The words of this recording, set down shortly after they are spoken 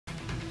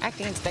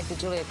Acting Inspector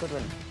Julia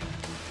Goodwin.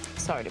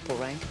 Sorry to pull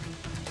rank.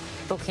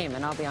 Book him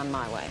and I'll be on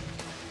my way.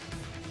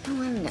 I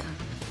wonder.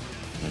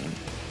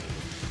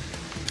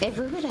 If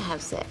we were to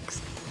have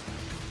sex,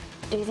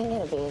 do you think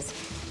it'll be as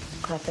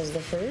crap as the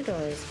food or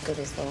as good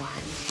as the wine?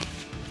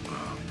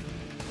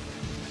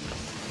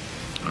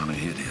 Only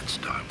idiots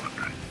die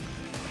wondering.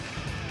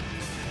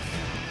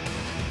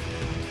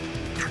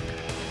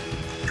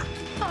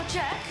 Oh,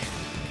 Jack.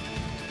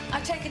 I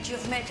take it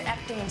you've met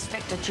Acting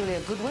Inspector Julia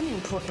Goodwin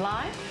in Port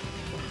Lyme.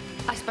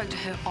 I spoke to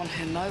her on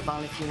her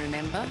mobile, if you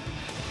remember.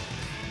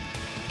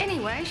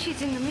 Anyway,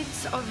 she's in the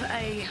midst of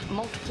a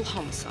multiple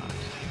homicide.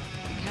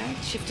 Okay?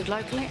 Shifted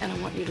locally, and I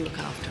want you to look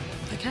after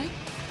her, okay?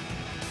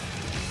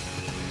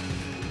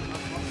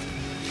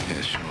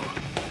 Yeah, sure.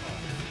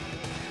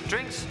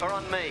 Drinks are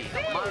on me.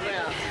 Oh,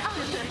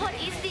 what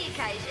is the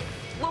occasion?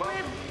 Well,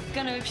 we're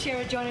going to share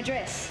a joint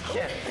address.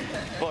 Yeah.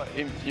 What,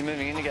 you're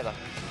moving in together?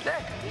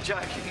 Yeah, you're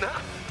joking, no.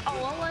 Oh,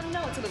 well, I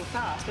know it's a little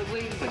fast, but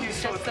we But you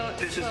just thought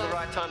this is the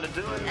right time to do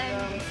it?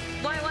 Wait.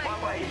 Why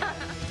wait?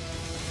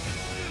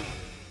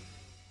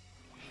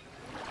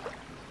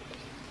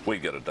 We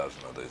get a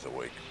dozen of these a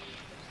week.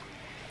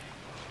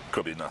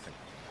 Could be nothing.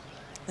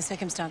 The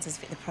circumstances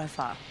fit the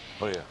profile.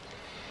 Oh, yeah.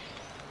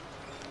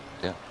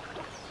 Yeah.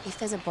 If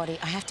there's a body,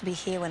 I have to be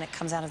here when it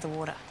comes out of the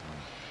water.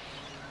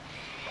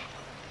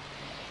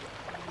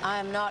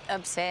 I'm not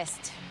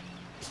obsessed.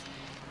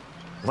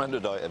 When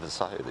did I ever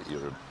say that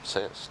you're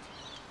obsessed?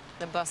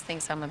 The boss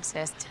thinks I'm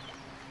obsessed.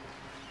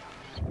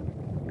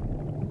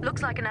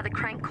 Looks like another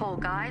crank call,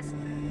 guys.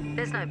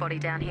 There's no body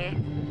down here.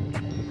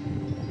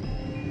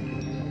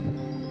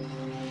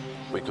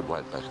 We could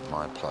wait back at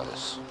my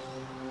place.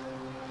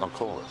 I'll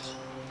call it.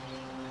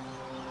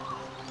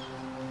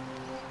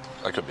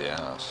 I could be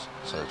hours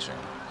searching.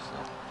 So.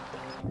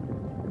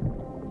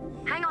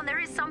 Hang on, there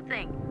is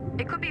something.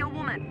 It could be a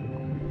woman.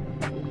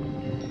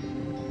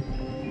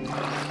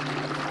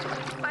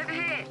 Over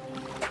here.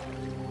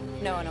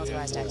 No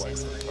unauthorized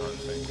access.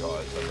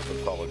 Guys, and the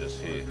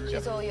pathologist here.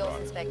 She's all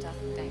yours, Inspector.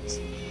 Thanks.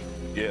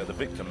 Yeah, the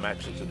victim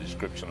matches the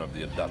description of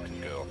the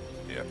abducted girl.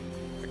 Yeah,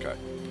 okay.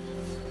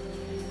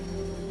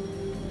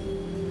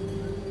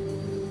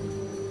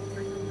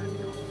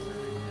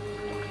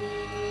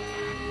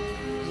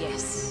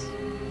 Yes.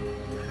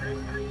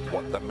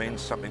 What, that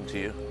means something to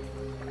you?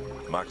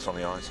 Marks on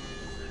the eyes?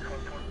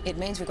 It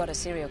means we've got a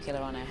serial killer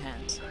on our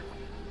hands.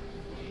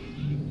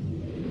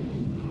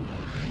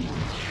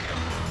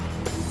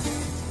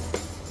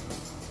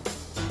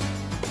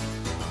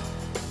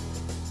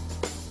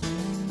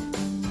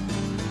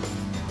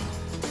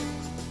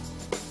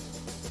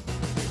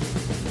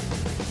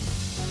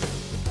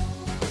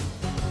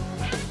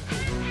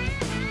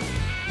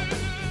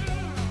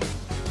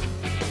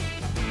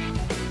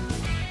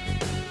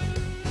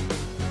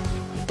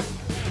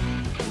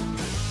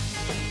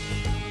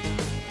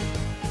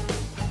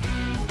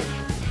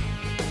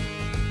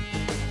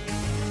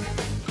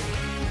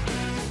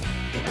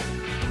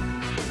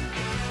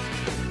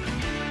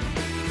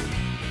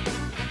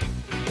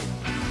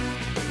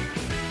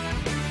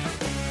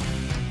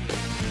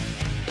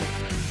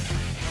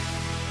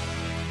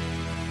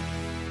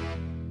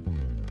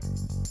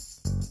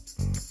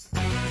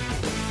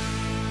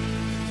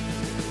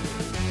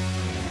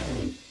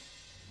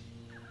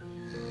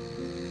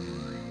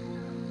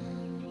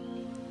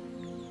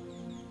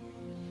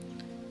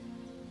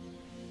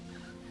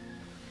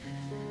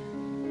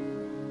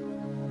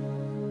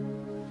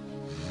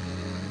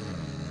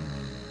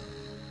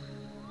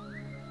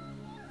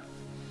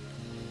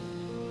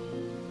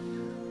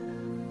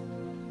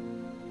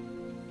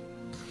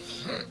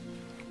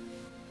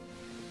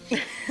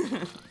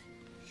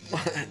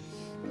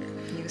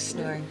 You were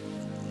snoring.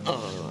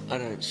 Oh, I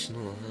don't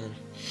snore,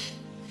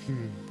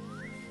 man.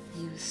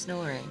 You were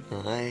snoring.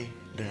 I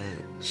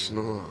don't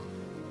snore.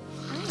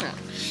 Oh.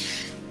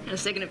 Had a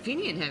second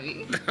opinion, have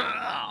you?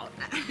 Oh,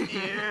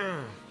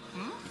 yeah.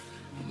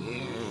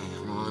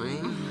 Yeah,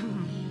 morning.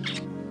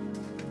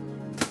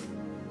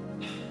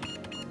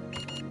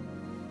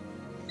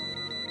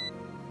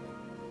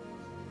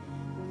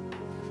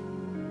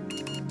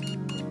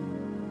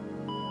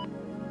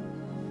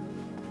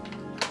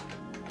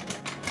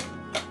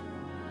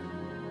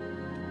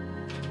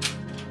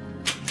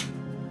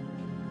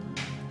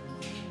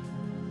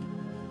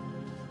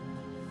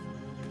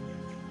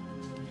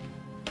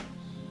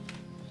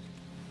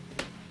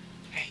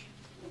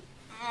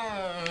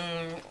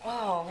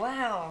 Oh,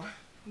 wow.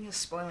 You're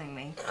spoiling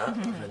me.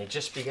 I've only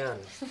just begun.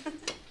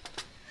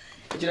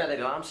 Did you know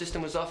the alarm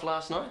system was off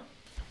last night?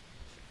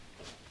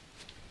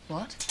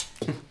 What?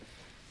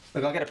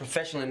 Look, I'll get a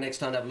professional in next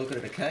time to have a look at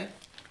it, okay?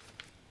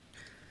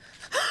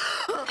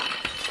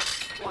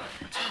 What?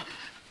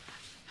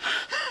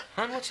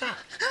 Hon, what's that?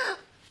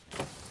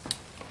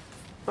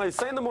 Oh, you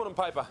seen the morning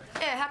paper?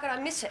 Yeah, how could I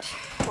miss it?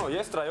 Oh,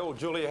 yesterday all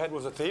Julia had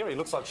was a theory.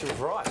 Looks like she was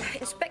right.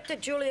 Inspector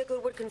Julia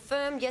Goodwood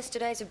confirmed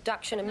yesterday's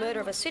abduction and murder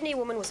of a Sydney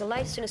woman was the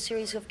latest in a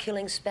series of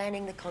killings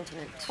spanning the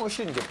continent. Well, we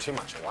shouldn't give too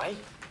much away.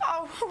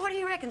 Oh, what do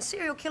you reckon?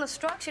 Serial killer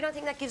strikes? You don't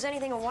think that gives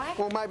anything away?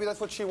 Well, maybe that's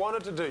what she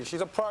wanted to do.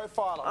 She's a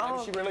profiler.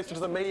 Maybe she released it to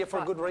the media for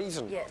a good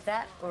reason. Yeah,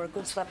 that or a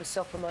good slap of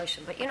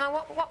self-promotion. But you know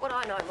what? What would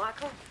I know,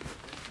 Michael?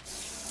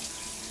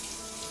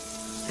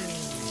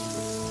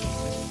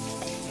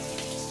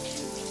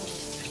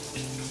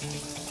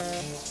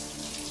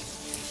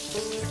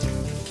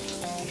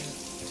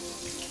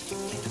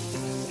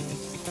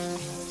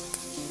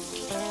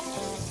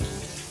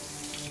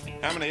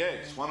 How many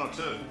eggs? 1 or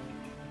 2?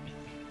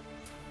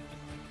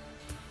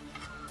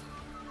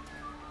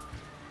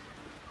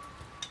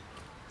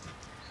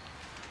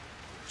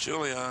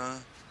 Julia.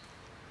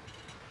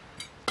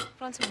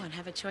 Bronson won't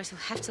have a choice. He'll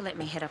have to let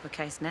me head up a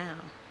case now.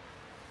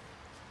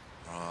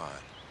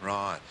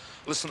 Right.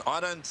 Listen,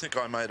 I don't think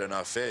I made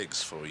enough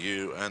eggs for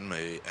you and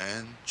me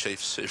and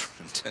Chief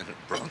Superintendent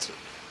Bronson.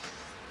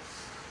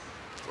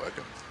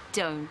 Welcome.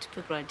 Don't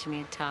begrudge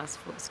me a task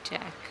force,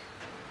 Jack.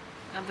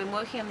 I've been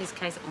working on this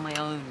case on my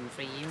own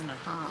for a year and a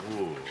half.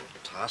 Ooh,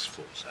 task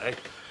force, eh?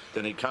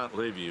 Then he can't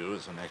leave you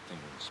as an acting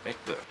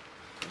inspector.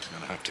 He's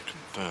going to have to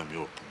confirm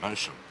your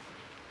promotion.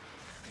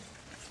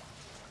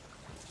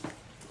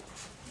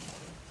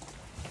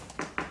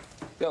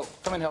 Bill,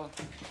 come in, Helen.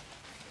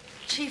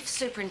 Chief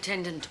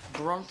Superintendent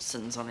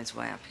Bronson's on his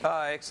way up here.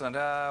 Ah, excellent.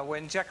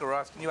 When Jack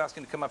arrives, can you ask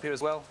him to come up here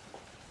as well?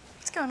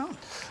 What's going on?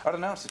 I don't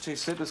know. It's the Chief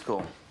Super's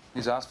call.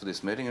 He's asked for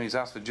this meeting and he's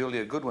asked for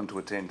Julia Goodwin to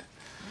attend.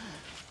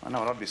 I know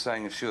what I'd be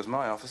saying if she was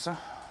my officer.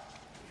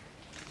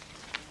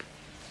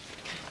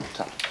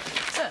 Tom.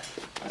 Sir.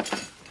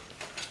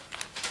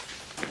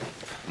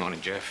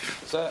 Morning,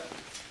 Jeff. Sir.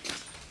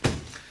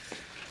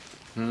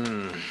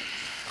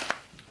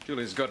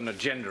 Julia's got an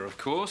agenda, of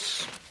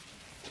course.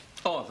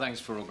 Oh, thanks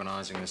for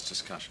organising this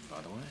discussion,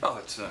 by the way. Oh,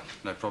 it's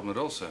no problem at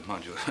all, sir.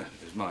 Mind you,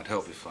 it might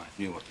help if I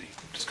knew what the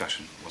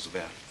discussion was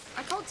about.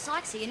 I called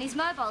Sykesy and his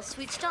mobile's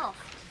switched off.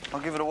 I'll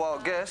give it a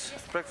wild guess.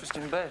 Breakfast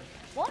in bed.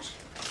 What?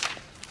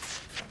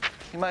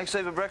 He makes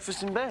Eva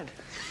breakfast in bed.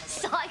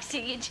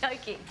 Sykesy, you're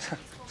joking.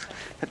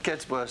 It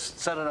gets worse.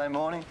 Saturday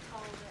morning,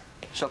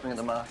 shopping at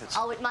the markets.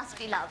 Oh, it must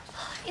be love.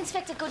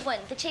 Inspector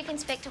Goodwin, the chief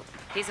inspector.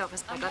 His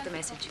office. I got the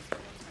message.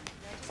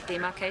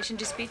 Demarcation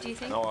dispute, do you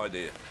think? No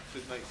idea.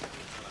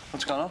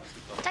 What's going on?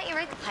 Don't you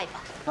read the paper?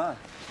 No.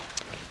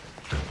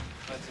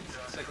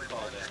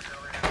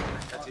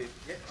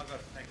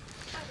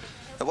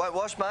 The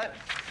whitewash, mate.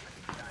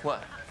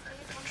 What?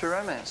 True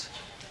romance.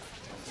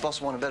 Boss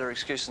will want a better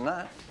excuse than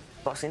that.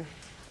 Boss in?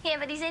 Yeah,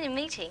 but he's in a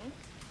meeting.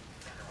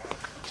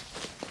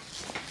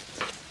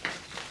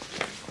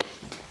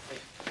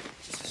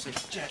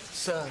 Jack,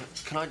 sir,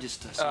 can I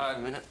just see for a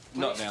minute?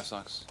 Not now,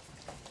 Sykes.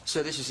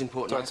 Sir, this is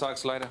important. Right,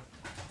 Sykes, later.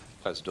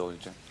 Close the door,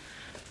 Jack.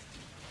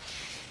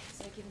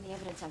 So, given the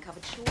evidence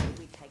uncovered, surely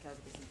we'd take over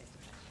this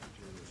investigation.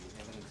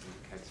 The evidence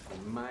indicates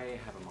we may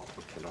have a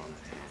multiple killer on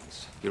our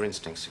hands. Your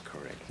instincts are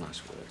correct.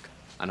 Nice work.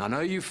 And I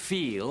know you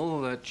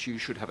feel that you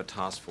should have a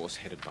task force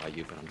headed by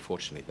you, but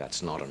unfortunately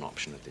that's not an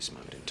option at this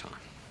moment in time.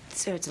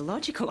 Sir, it's a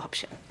logical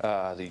option.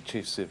 The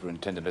Chief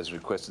Superintendent has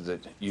requested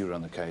that you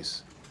run the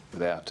case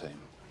with our team.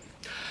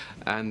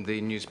 And the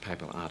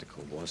newspaper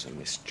article was a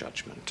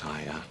misjudgment.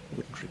 I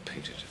would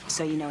repeat it if I...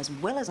 So you know as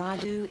well as I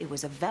do, it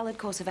was a valid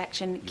course of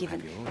action You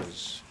given... have your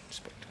orders,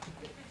 Inspector.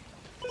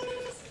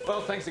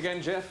 Well, thanks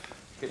again, Jeff.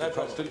 No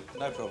problem.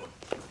 No problem.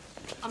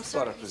 I'm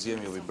sorry. But I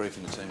presume you'll be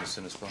briefing the team as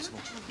soon as possible.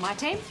 My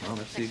team? Well,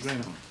 that's the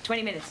agreement.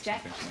 20 minutes,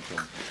 Jack.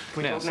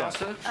 Can we talk now,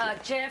 sir?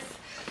 Jeff,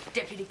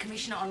 Deputy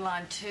Commissioner on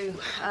line 2.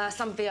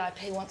 Some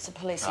VIP wants a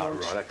police Oh,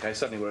 launch. right, OK.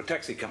 Suddenly we're a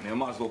taxi company. I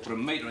might as well put a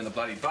meter in the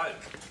bloody boat.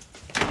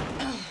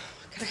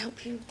 Can I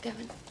help you,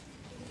 Gavin?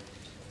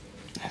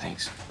 No,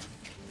 thanks.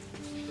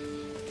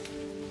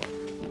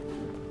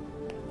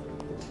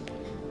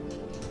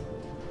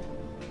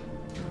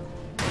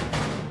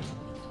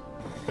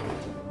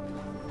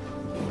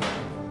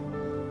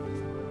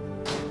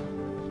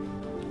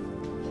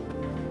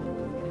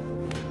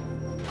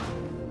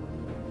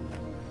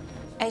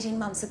 "18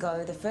 months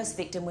ago, the first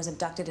victim was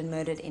abducted and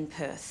murdered in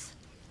Perth.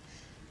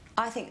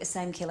 I think the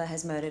same killer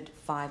has murdered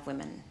 5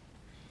 women.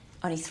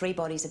 Only 3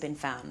 bodies have been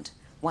found.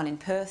 1 in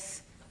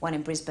Perth, 1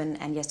 in Brisbane,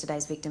 and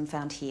yesterday's victim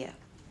found here.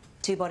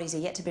 2 bodies are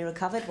yet to be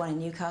recovered, 1 in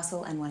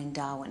Newcastle and 1 in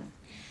Darwin.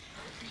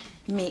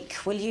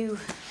 Mick, will you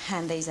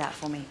hand these out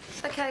for me?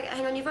 OK,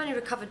 hang on. You've only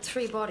recovered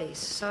 3 bodies,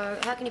 so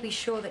how can you be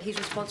sure that he's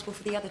responsible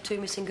for the other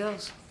 2 missing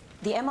girls?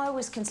 The MO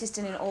was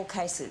consistent in all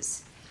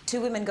cases.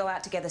 2 women go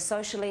out together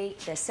socially,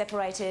 they're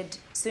separated,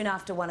 soon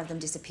after one of them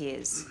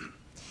disappears.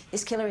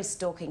 This killer is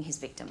stalking his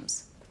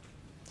victims.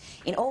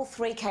 In all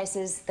 3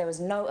 cases, there was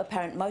no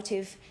apparent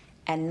motive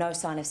and no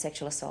sign of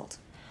sexual assault.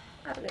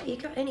 I don't know. You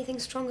got anything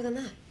stronger than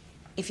that?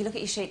 If you look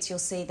at your sheets, you'll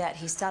see that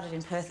he started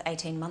in Perth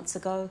 18 months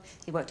ago.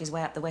 He worked his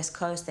way up the west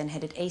coast, then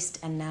headed east,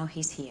 and now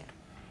he's here.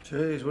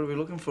 Jeez, what are we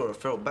looking for? A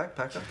feral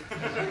backpacker?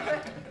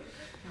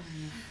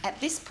 At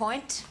this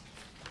point,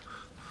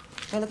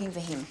 we're looking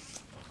for him.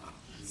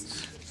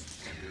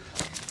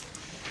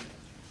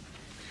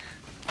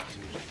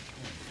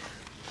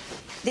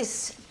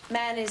 This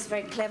man is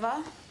very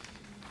clever,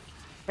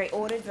 very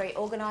ordered, very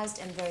organised,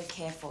 and very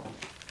careful.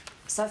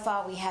 So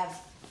far, we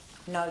have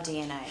no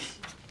DNA.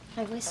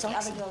 Hey, where's The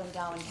Sykes? other girl in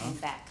Darwin came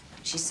back.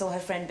 She saw her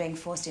friend being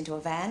forced into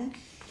a van,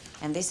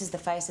 and this is the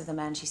face of the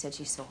man she said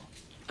she saw.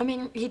 I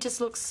mean, he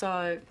just looks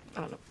so, I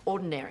don't know,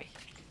 ordinary.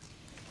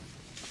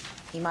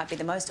 He might be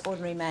the most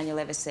ordinary man you'll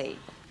ever see,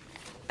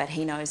 but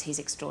he knows he's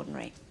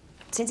extraordinary.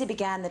 Since he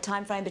began, the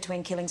time frame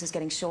between killings is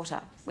getting shorter,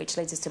 which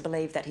leads us to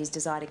believe that his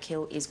desire to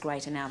kill is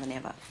greater now than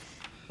ever,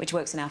 which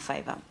works in our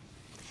favour,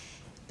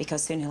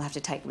 because soon he'll have to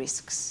take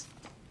risks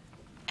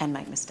and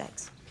make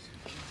mistakes.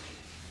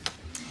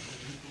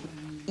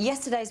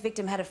 Yesterday's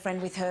victim had a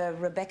friend with her,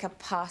 Rebecca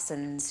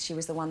Parsons. She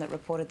was the one that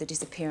reported the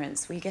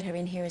disappearance. Will you get her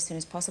in here as soon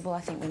as possible? I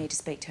think we need to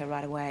speak to her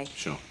right away.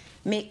 Sure.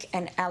 Mick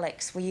and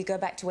Alex, will you go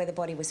back to where the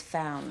body was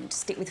found?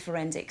 Stick with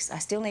forensics. I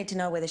still need to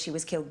know whether she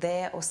was killed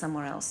there or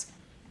somewhere else.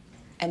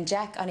 And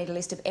Jack, I need a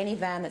list of any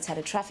van that's had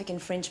a traffic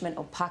infringement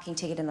or parking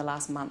ticket in the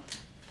last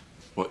month.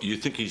 What, you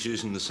think he's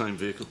using the same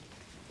vehicle?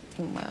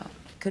 Well,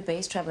 could be.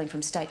 He's travelling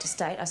from state to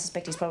state. I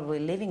suspect he's probably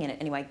living in it.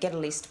 Anyway, get a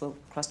list. We'll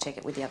cross-check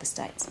it with the other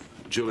states.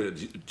 Julia,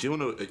 do you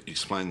want to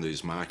explain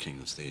these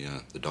markings,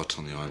 the dots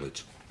on the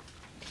eyelids?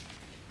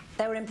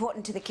 They were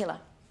important to the killer.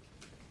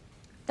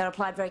 They were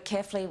applied very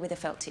carefully with a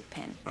felt tip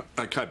pen.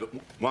 OK, but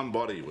one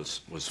body was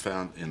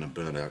found in a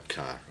burnt-out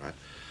car, right?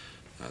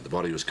 The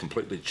body was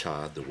completely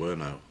charred. There were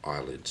no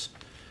eyelids.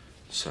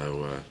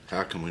 So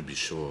how can we be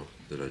sure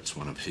that it's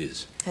one of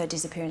his? Her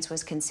disappearance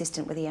was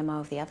consistent with the MO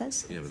of the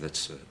others? Yeah, but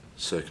that's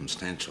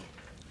circumstantial.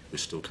 We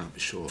still can't be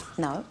sure.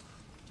 No.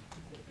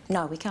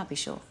 No, we can't be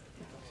sure.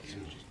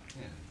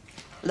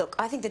 Look,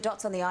 I think the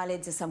dots on the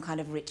eyelids are some kind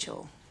of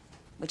ritual,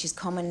 which is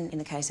common in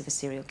the case of a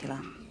serial killer.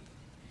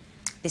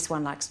 This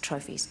one likes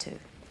trophies too.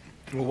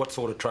 Well, what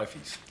sort of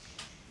trophies?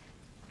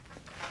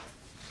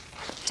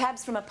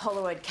 Tabs from a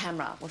Polaroid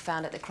camera were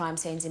found at the crime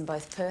scenes in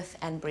both Perth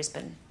and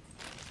Brisbane.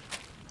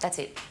 That's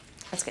it.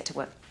 Let's get to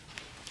work.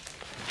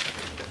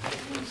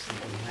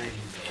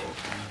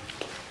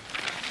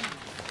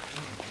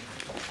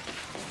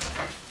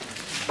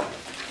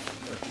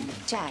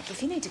 Jack,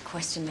 if you need to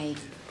question me,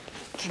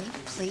 can you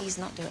please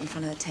not do it in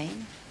front of the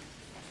team?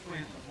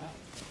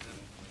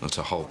 That's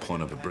the whole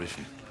point of a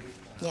briefing.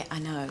 Yeah, I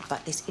know,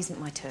 but this isn't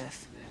my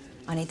turf.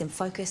 I need them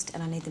focused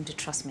and I need them to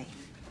trust me.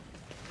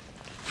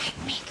 Hey,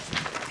 Mick.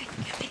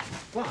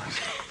 What?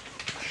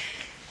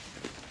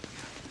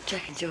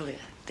 Jack and Julia,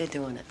 they're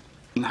doing it.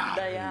 No.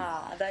 They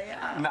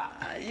are. No.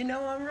 You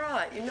know I'm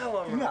right. You know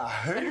I'm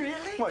right. No. Really?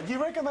 What,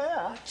 you reckon they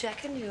are?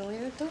 Jack and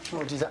Julia are doing it.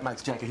 Well, geez, that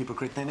makes Jack a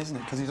hypocrite then, isn't it?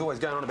 Because he's always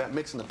going on about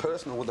mixing the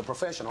personal with the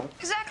professional.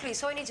 Exactly,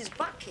 so he needs his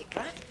butt kicked,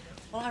 right?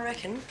 Well, I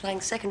reckon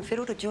playing second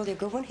fiddle to Julia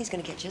Goodwin, he's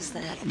going to get just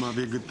that. Might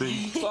be a good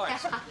thing.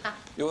 Sykes,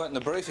 you weren't in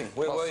the briefing.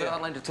 Where were you? Sir,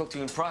 I'd like to talk to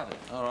you in private.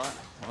 All right.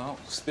 Well,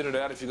 spit it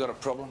out if you've got a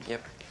problem.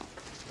 Yep.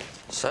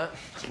 Sir,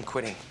 I'm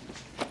quitting.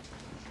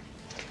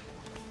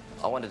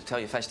 I wanted to tell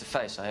you face to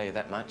face, I owe you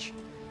that much.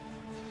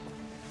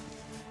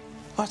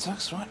 Right,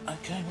 Sykes, right.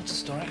 OK, what's the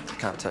story? I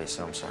can't tell you,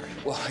 so I'm sorry.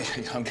 Well,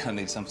 I'm going to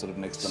need some sort of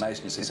an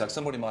explanation, you see, Sykes.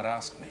 Somebody might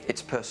ask me.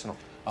 It's personal.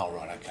 Oh,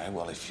 right, OK.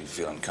 Well, if you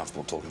feel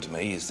uncomfortable talking to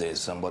me, is there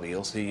somebody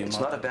else here you might... It's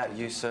not about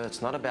you, sir.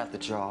 It's not about the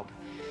job.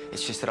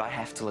 It's just that I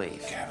have to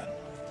leave. Gavin,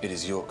 it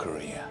is your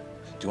career.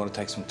 Do you want to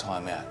take some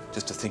time out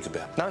just to think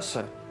about it? No,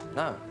 sir.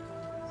 No.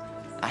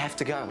 I have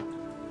to go.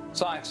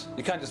 Sykes,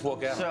 you can't just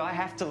walk out. Sir, I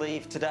have to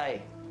leave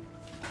today.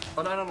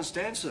 I don't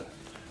understand, sir.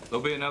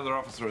 There'll be another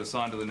officer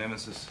assigned to the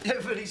Nemesis. Yeah,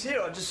 but he's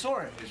here. I just saw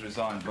him. He's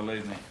resigned,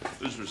 believe me.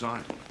 Who's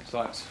resigned?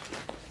 Sykes.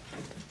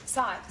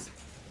 Sykes.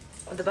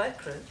 Of the boat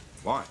crew?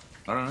 Why?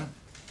 I don't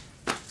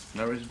know.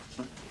 No reason.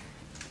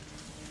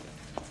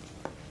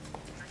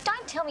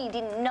 Don't tell me you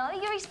didn't know.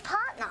 You're his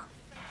partner.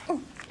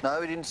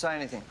 No, he didn't say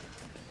anything.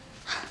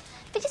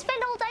 Did you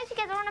spend all day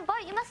together on a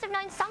boat? You must have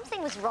known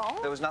something was wrong.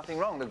 There was nothing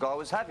wrong. The guy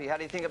was happy. How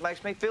do you think it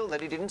makes me feel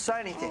that he didn't say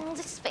anything?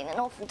 This has been an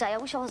awful day. I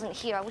wish I wasn't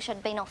here. I wish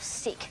I'd been off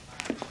sick.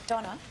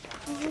 Donna,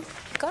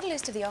 got a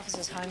list of the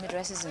officers' home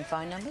addresses and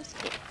phone numbers?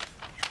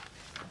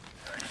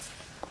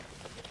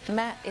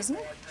 Matt, isn't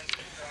it?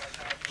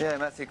 Yeah,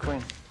 Matthew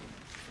Quinn.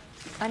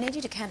 I need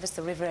you to canvass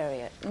the river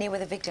area, near where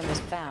the victim was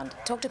found.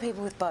 Talk to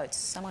people with boats.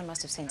 Someone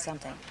must have seen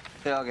something.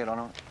 Yeah, I'll get on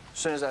it. As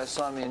soon as they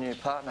assign me a new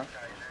partner.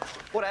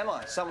 What am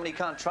I? Someone you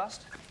can't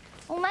trust?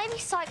 Or maybe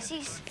Sykes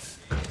is...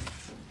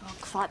 Oh,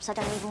 cripes, I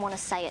don't even want to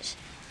say it.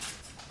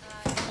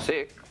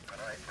 Sick?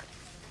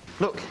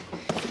 Look,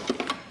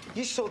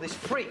 you saw this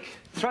freak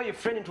throw your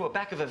friend into the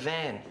back of a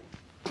van.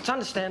 It's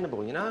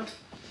understandable, you know?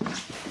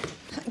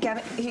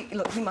 Gavin,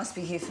 look, he must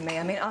be here for me.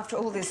 I mean, after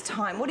all this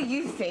time, what do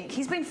you think?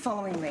 He's been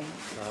following me.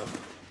 No.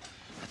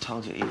 I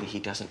told you, Evie, he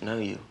doesn't know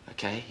you,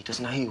 OK? He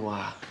doesn't know who you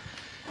are.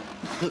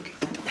 Look,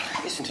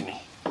 listen to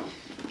me.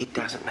 It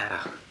doesn't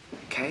matter,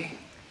 OK?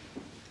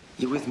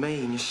 You're with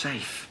me and you're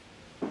safe.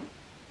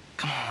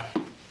 Come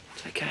on.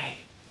 It's OK.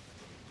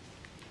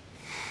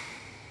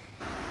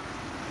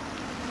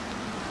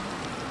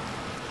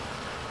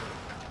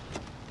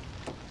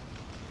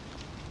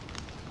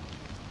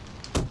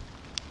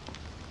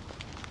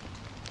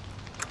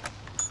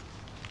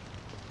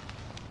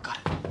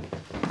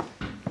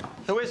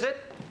 Who is it?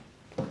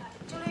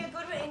 Julia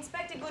Goodwin,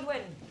 Inspector Goodwin.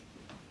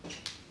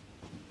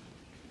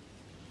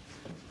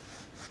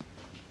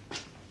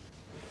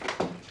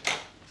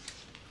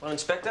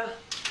 Inspector.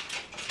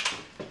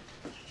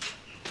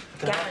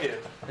 Can I help you?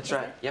 That's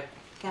right. Yep.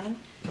 Gavin?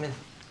 Come in.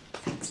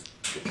 Thanks.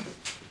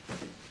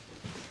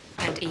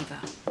 And Eva.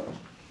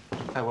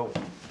 Oh, well,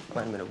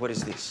 wait a minute. What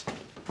is this?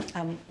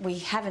 We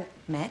haven't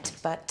met,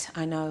 but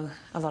I know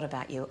a lot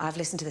about you. I've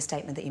listened to the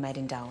statement that you made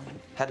in Darwin.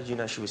 How did you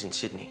know she was in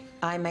Sydney?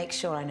 I make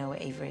sure I know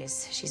where Eva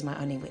is. She's my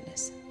only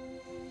witness.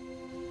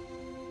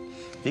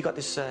 Have you got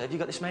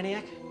this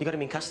maniac? You got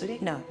him in custody?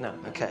 No. No,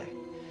 okay.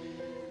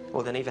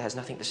 Well, then Eva has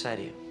nothing to say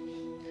to you.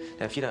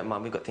 Now, if you don't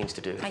mind, we've got things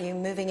to do. Are you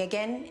moving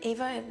again,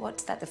 Eva?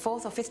 What's that, the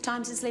 4th or 5th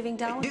time since leaving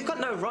Darwin? You've got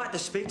no right to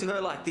speak to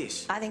her like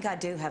this. I think I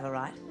do have a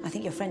right. I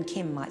think your friend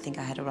Kim might think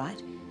I had a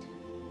right.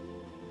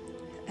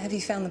 Have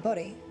you found the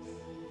body?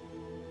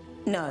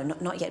 No,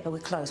 not yet, but we're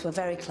close. We're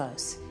very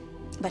close.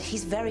 But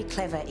he's very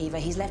clever, Eva.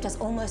 He's left us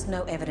almost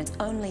no evidence,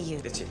 only you.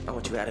 That's it. I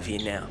want you out of here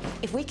now.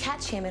 If we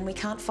catch him and we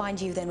can't find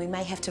you, then we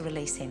may have to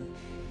release him.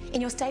 In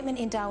your statement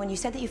in Darwin, you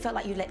said that you felt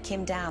like you let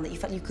Kim down, that you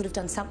felt you could have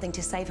done something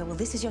to save her. Well,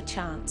 this is your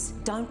chance.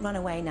 Don't run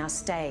away now.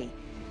 Stay.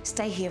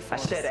 Stay here for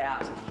us. I said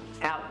out.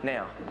 Out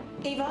now.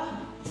 Eva,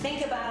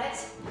 think about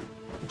it.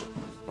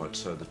 Right,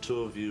 so the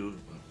two of you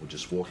were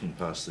just walking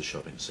past the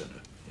shopping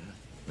centre, yeah?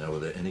 Now, were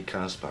there any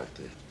cars parked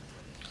there?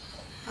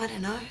 I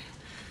don't know.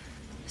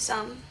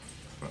 Some.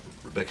 Right,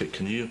 Rebecca,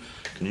 can you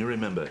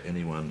remember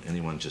anyone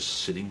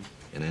just sitting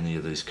in any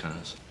of these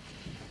cars?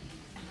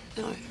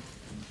 No.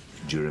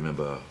 Do you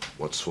remember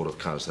what sort of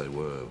cars they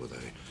were? Were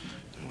they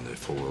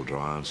four-wheel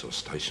drives or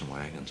station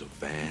wagons or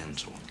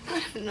vans or?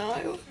 I don't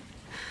know.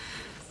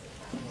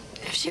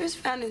 If she was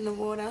found in the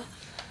water,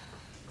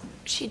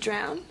 she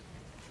drowned.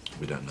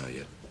 We don't know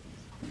yet.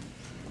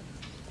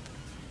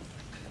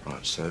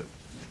 Right, so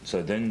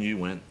then you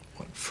went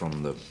what,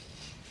 from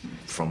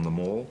the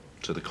mall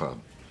to the club,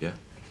 yeah?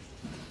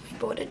 We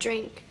bought a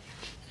drink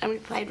and we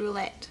played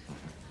roulette.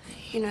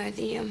 You know,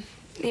 the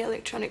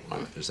electronic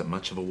one. Is that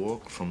much of a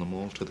walk from the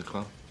mall to the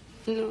club?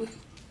 No.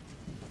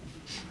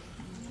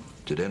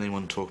 Did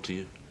anyone talk to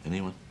you?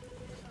 Anyone?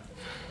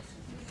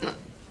 No.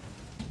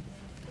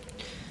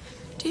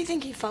 Do you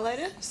think he followed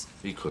us?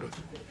 He could have,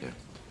 yeah.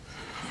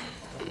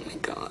 Oh my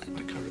God.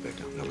 Okay,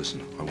 Rebecca, now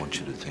listen, I want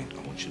you to think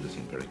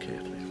very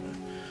carefully,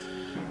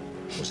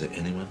 right? Was there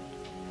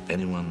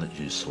anyone that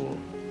you saw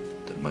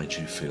that made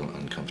you feel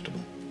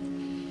uncomfortable?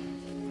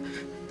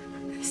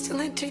 I still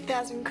had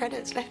 2,000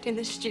 credits left in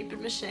the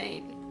stupid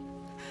machine.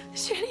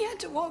 She only had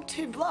to walk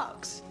 2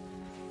 blocks.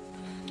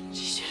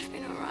 She should have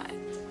been all right.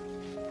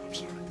 I'm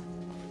sorry.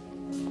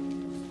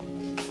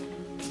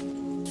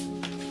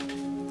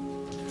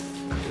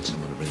 I'll get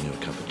someone to bring you a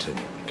cup of tea,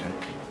 okay?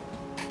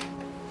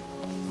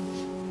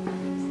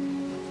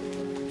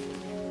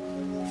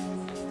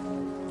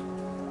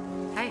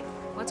 Hey,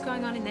 what's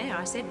going on in there?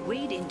 I said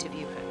we'd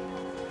interview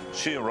her.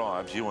 She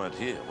arrived, you weren't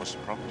here. What's the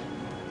problem?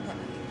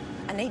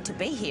 I need to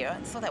be here.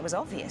 I thought that was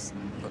obvious.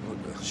 But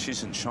look,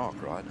 she's in shock,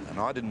 right? And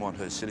I didn't want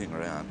her sitting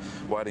around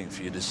waiting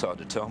for you to decide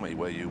to tell me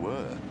where you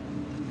were.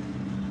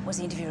 Was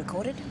the interview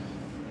recorded?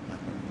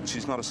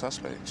 She's not a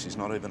suspect. She's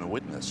not even a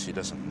witness. She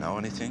doesn't know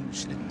anything.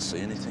 She didn't see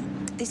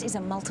anything. This is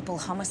a multiple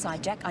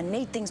homicide, Jack. I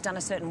need things done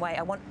a certain way.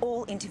 I want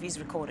all interviews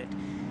recorded.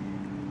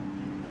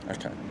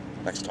 Okay.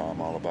 Next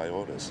time I'll obey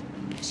orders.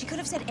 She could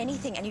have said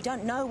anything, and you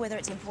don't know whether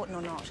it's important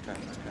or not. Okay.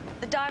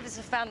 The divers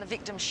have found the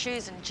victim's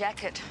shoes and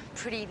jacket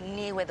pretty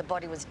near where the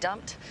body was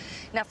dumped.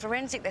 Now,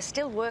 forensic, they're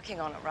still working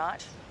on it,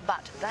 right?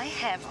 But they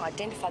have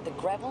identified the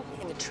gravel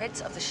in the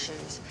treads of the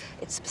shoes.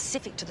 It's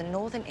specific to the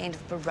northern end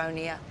of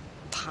Baronia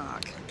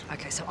Park.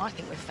 Okay, so I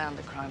think we've found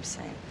the crime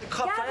scene.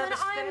 Gavin,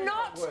 I'm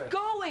not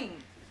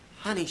going.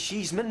 Honey,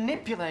 she's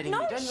manipulating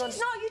No, you. she's not.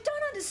 You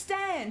don't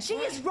understand. She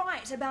is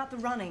right about the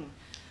running.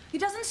 It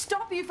doesn't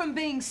stop you from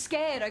being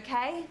scared,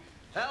 okay?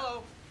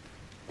 Hello.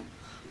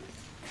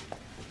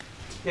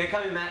 Yeah,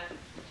 come in, Matt.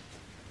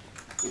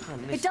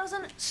 It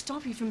doesn't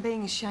stop you from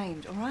being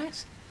ashamed, all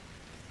right?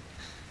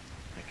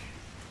 Okay.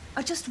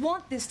 I just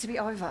want this to be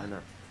over. I know.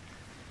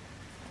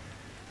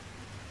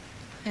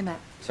 Hey, Matt.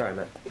 Sorry,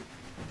 Matt.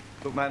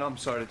 Look, mate, I'm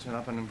sorry to turn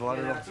up and invite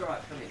her. That's all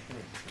right. Come here,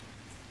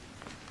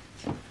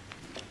 come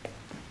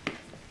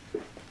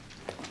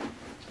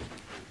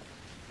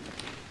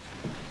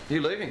here.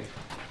 You leaving?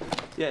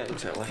 Yeah, it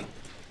looks that way.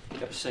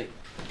 Have a seat.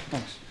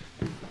 Thanks.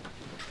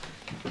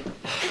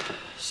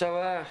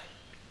 So,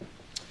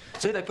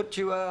 who they put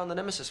you on the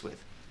nemesis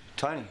with?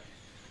 Tony.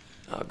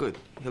 Oh, good.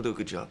 He'll do a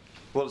good job.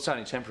 Well, it's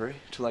only temporary,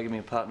 till they give me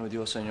a partner with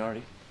your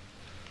seniority.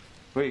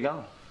 Where are you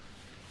going?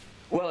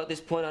 Well, at this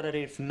point, I don't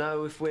even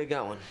know if we're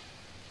going.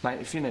 Mate,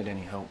 if you need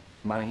any help,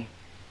 money,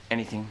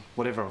 anything,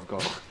 whatever I've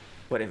got.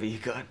 Whatever you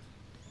got.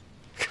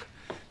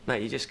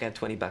 Mate, you just got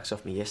 20 bucks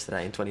off me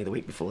yesterday and 20 the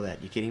week before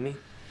that. You kidding me?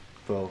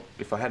 Well,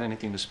 if I had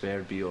anything to spare,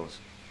 it'd be yours.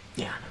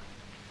 Yeah, I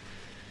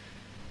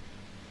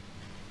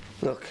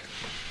know. Look.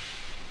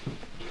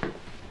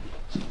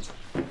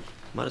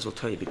 Might as well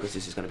tell you because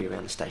this is going to be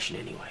around the station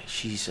anyway.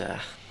 She's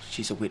a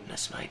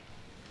witness, mate.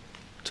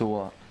 To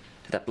what?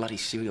 To that bloody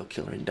serial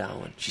killer in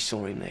Darwin. She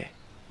saw him there.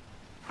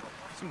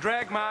 Some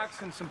drag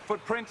marks and some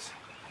footprints.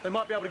 They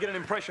might be able to get an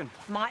impression.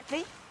 Might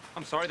be.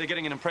 I'm sorry, they're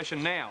getting an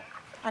impression now.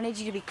 I need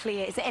you to be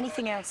clear. Is there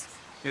anything else?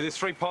 Yeah, there's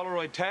 3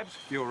 Polaroid tabs.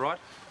 You're right.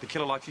 The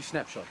killer likes his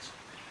snapshots.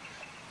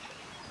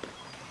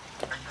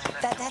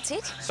 That's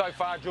it? So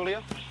far,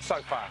 Julia. So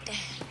far.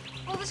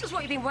 Well, this is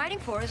what you've been waiting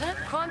for, isn't it?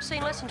 Crime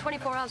scene less than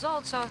 24 hours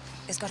old, so...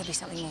 There's got to be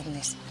something more than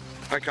this.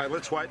 OK,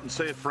 let's wait and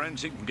see if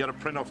forensic can get a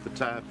print off the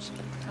tabs.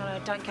 Oh, no,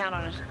 don't count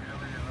on it.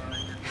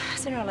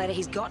 Sooner or later,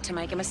 he's got to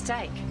make a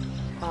mistake.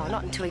 Oh,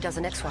 not until he does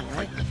the next one,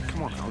 right?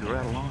 Come on, Al, you're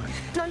out of line.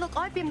 No, look,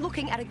 I've been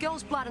looking at a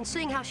girl's blood and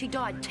seeing how she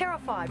died,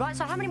 terrified, right?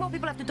 So how many more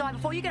people have to die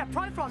before you get a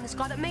profile on this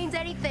guy that means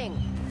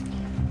anything?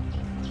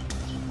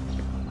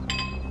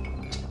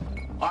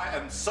 I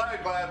am so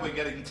glad we're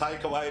getting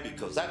takeaway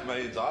because that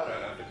means I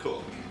don't have to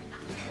cook.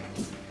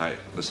 Hey,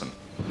 listen,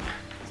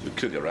 you'll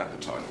kill your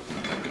appetite,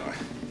 that guy.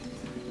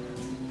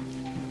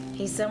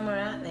 He's somewhere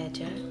out there,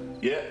 Joe.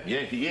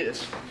 Yeah, he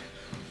is.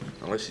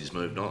 Unless he's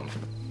moved on.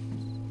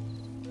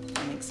 I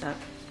think so.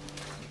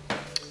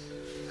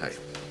 Hey,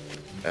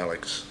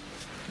 Alex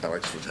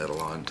was out of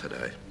line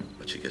today,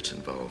 but she gets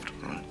involved,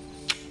 right?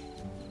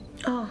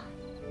 Oh.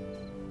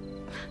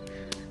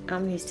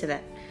 I'm used to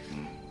that.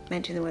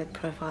 Mention the word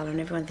profiler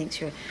and everyone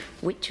thinks you're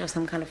a witch or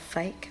some kind of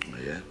fake. Oh,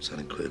 yeah, does that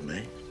include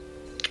me?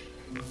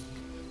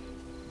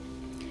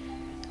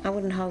 I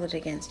wouldn't hold it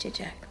against you,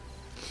 Jack.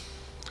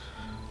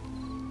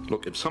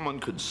 Look, if someone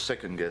could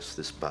second-guess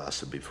this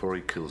bastard before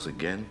he kills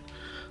again,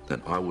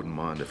 then I wouldn't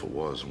mind if it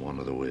was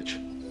Wanda the Witch.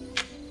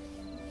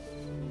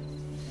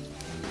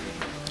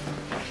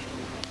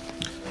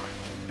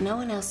 No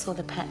one else saw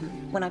the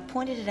pattern. When I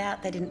pointed it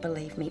out, they didn't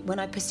believe me. When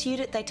I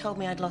pursued it, they told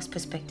me I'd lost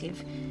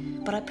perspective.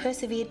 But I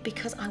persevered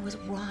because I was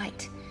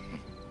right.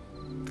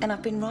 And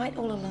I've been right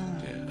all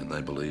along. Yeah, and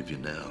they believe you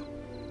now.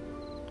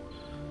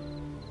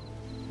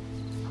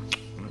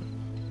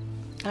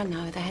 I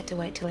know, they had to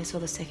wait till they saw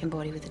the second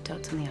body with the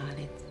dots on the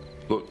eyelids.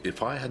 Look,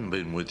 if I hadn't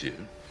been with you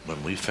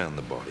when we found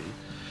the body,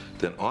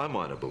 then I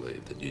might have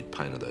believed that you'd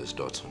painted those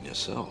dots on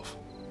yourself.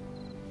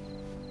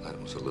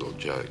 That was a little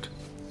joke.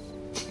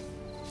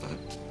 No?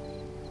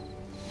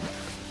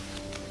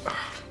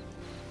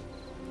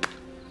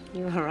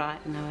 You were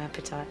right, no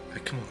appetite.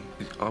 Hey, come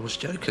on. I was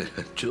joking,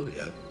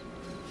 Julia.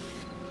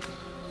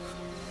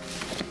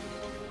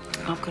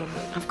 I've got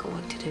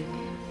work to do.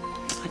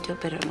 I do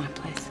it better at my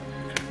place.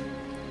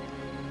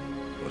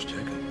 I was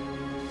joking.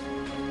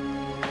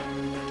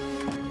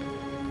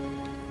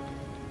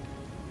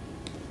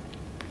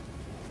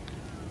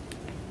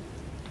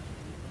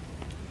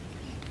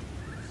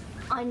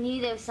 I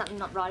knew there was something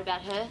not right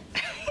about her.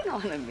 Hang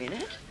on a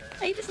minute.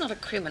 Eva's not a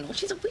criminal.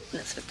 She's a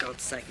witness, for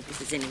God's sake, if this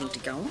is anything to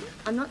go on.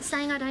 I'm not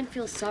saying I don't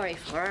feel sorry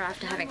for her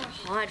after having to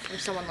hide from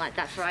someone like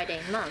that for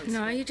 18 months.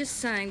 No, you're just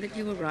saying that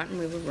you were right and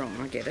we were wrong.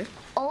 I get it.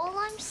 All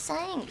I'm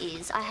saying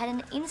is I had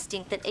an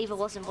instinct that Eva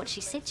wasn't what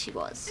she said she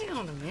was. Hang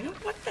on a minute.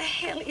 What the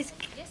hell is...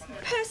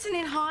 Person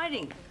in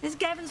hiding. There's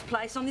Gavin's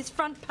place on this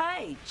front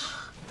page.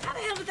 How the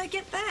hell did they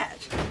get that?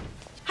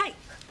 Hey,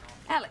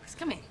 Alex,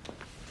 come here.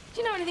 Do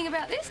you know anything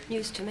about this?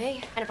 News to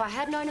me. And if I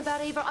had known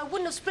about Eva, I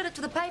wouldn't have split it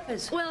to the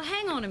papers. Well,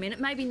 hang on a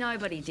minute. Maybe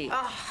nobody did.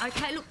 Oh.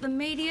 OK, look, the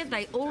media,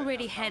 they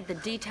already had the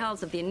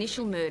details of the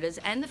initial murders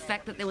and the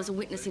fact that there was a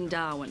witness in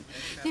Darwin.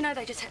 You know,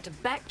 they just had to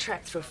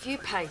backtrack through a few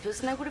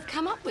papers and they would have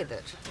come up with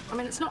it. I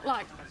mean, it's not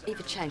like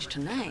Eva changed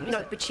her name.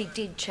 No, but she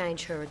did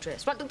change her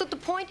address. But the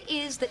point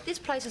is that this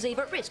places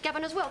Eva at risk.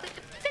 Gavin as well.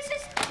 This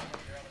is...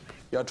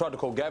 Yeah, I tried to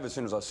call Gav as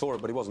soon as I saw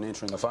it, but he wasn't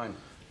answering the phone.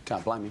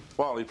 Can't blame him.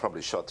 Well, he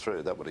probably shot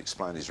through. That would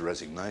explain his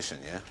resignation,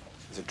 yeah?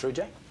 Is it true,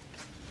 Jack?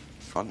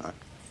 I don't know.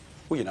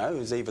 Well, you know,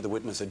 is Eva the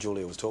witness that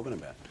Julia was talking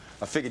about?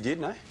 I figured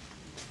you'd know.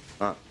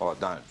 No, well, I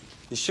don't.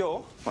 You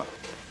sure? Well,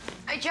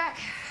 Hey, Jack.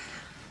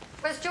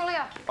 Where's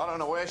Julia? I don't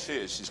know where she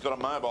is. She's got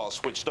a mobile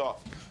switched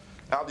off.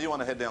 Al, do you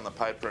want to head down the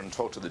paper and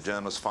talk to the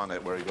journalist, find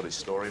out where he got his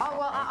story from? Oh,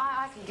 well,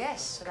 I can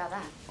guess about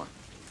that.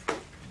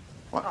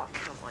 What? Oh,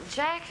 come on,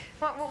 Jack.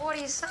 What are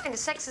you saying? The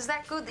sex is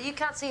that good that you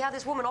can't see how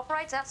this woman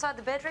operates outside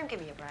the bedroom? Give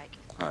me a break.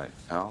 Hey,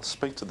 Al,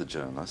 speak to the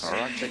journalist, all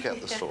right? Check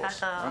out the source.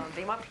 Oh, it'll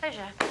be my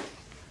pleasure.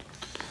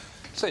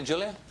 Say,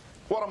 Julia.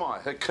 What am I,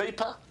 her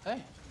keeper?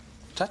 Hey,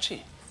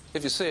 touchy.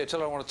 If you see her,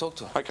 tell her I want to talk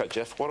to her. OK,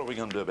 Jeff, what are we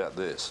going to do about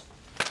this?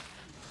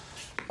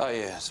 Oh,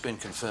 yeah, it's been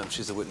confirmed.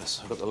 She's the witness.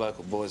 I've got the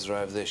local boys are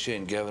over there. She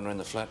and Gavin are in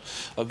the flat.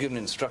 I've given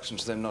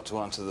instructions to them not to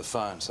answer the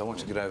phone, so I want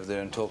you to get over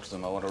there and talk to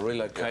them. I want her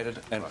relocated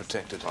and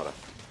protected. Righto.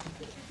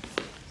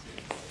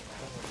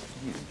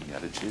 The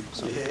attitude.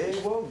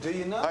 Yeah, well, do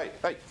you know?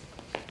 Hey.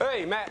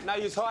 Hey, Matt, no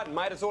use hiding,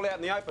 mate. It's all out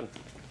in the open.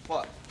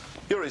 What?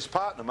 You're his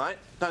partner, mate.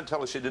 Don't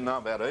tell us you didn't know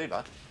about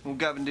Eva. Well,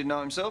 Gavin didn't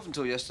know himself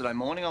until yesterday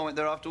morning. I went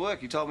there after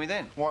work. He told me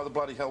then. Why the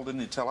bloody hell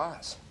didn't he tell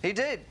us? He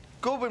did.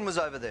 Goodwin was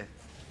over there.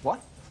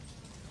 What?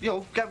 Yeah,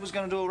 well, Gav was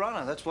going to do a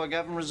runner. That's why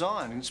Gavin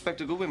resigned.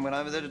 Inspector Goodwin went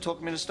over there to talk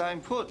him into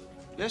staying put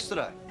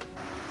yesterday.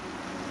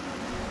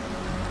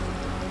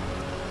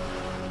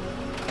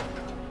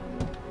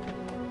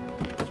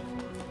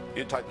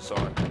 You take the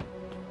side.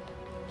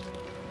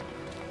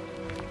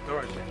 All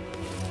right,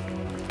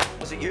 Jack.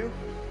 Was it you?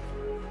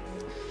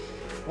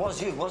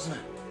 Was you, wasn't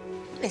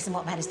it? Listen,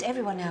 what matters to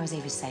everyone now is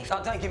Eva's safe.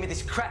 Oh, don't give me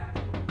this crap.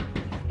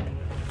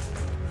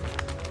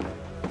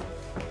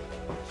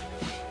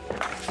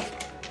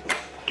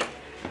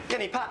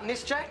 any part in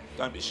this, Jack.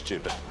 Don't be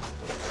stupid.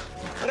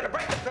 I'm going to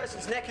break the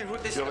person's neck who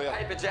wrote this in the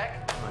paper,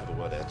 Jack. Move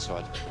the word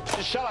outside.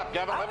 Just shut up,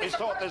 Gavin. Let me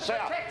sort this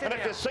out. And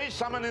if you see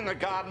someone in the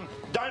garden,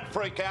 don't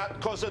freak out,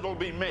 because it'll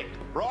be Mick,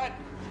 right?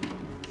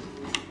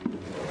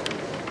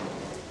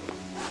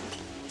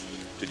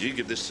 Did you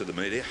give this to the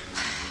media?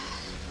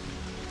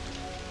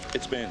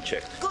 It's been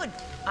checked. Good.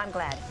 I'm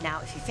glad. Now,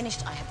 if you're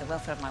finished, I have the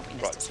welfare of my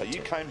witness Right, to so see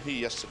you to. came here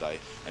yesterday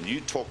and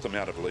you talked them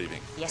out of leaving.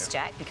 Yes,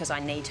 Jack, because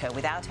I need her.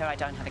 Without her, I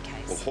don't have a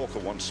case. Well, Hawker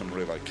wants them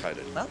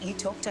relocated. Well, you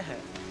talk to her.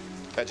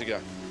 How'd you go?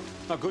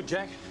 Not good,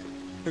 Jack.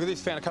 Look at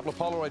this, found a couple of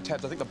Polaroid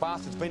tabs. I think the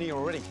bastard's been here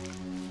already.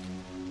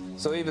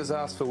 So Eva's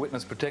asked for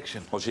witness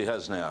protection? Well, she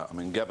has now. I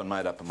mean, Gavin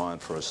made up her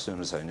mind for her as soon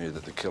as they knew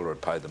that the killer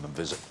had paid them a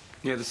visit.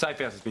 Yeah, the safe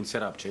house has been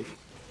set up, Chief.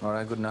 All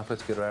right, good enough.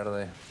 Let's get her out of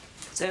there.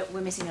 Sir,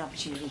 we're missing an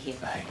opportunity here.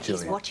 Hey, He's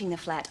Julia. watching the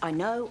flat. I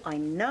know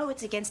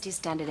it's against his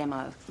standard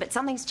MO. But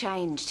something's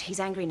changed. He's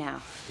angry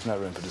now. There's no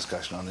room for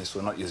discussion on this.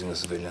 We're not using a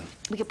civilian.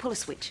 We could pull a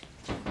switch.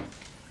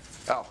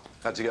 Al,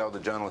 how'd you go with the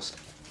journalist?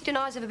 He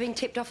denies ever being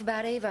tipped off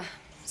about Eva.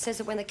 Says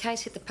that when the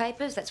case hit the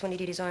papers, that's when he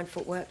did his own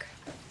footwork.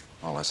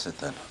 Well, that's it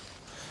then.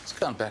 Let's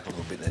go back a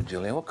little bit there,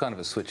 Julia. What kind of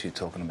a switch are you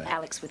talking about?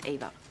 Alex with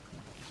Eva.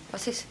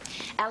 What's this?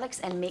 Alex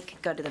and Mick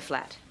go to the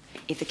flat.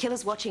 If the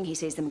killer's watching, he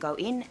sees them go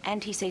in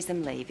and he sees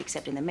them leave.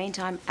 Except in the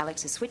meantime,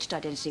 Alex has switched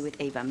identity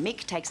with Eva. Mick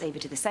takes Eva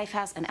to the safe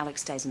house and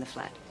Alex stays in the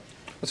flat.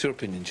 What's your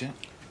opinion, Jen?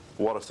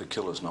 What if the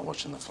killer's not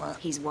watching the flat?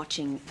 He's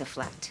watching the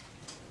flat.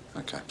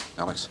 Okay.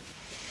 Alex?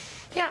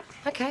 Yeah,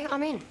 OK,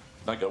 I'm in.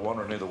 Don't go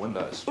wandering near the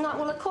windows. No,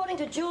 well, according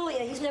to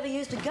Julia, he's never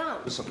used a gun.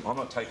 Listen, I'm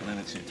not taking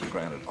anything for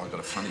granted. I've got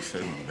a funny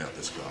feeling about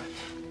this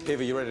guy.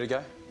 Eva, you ready to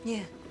go?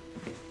 Yeah.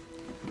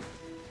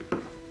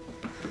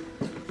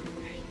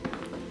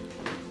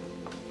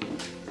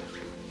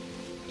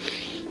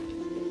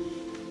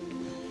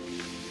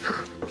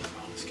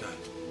 Let's go.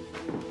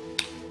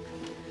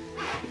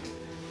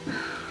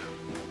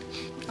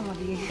 I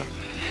love you.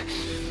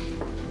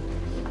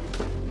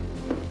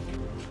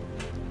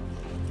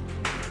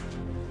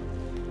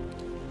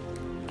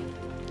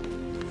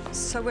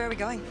 So where are we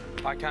going?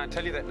 I can't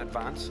tell you that in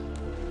advance.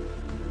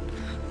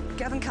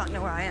 Gavin can't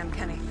know where I am,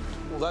 can he?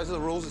 Well, those are the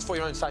rules. It's for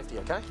your own safety,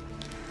 OK?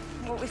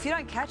 Well, if you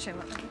don't catch him,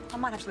 I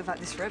might have to live like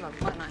this forever,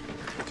 mightn't I?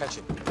 We'll catch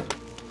him.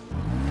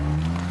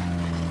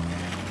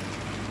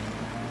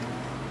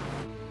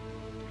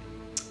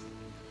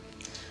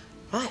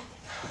 Right.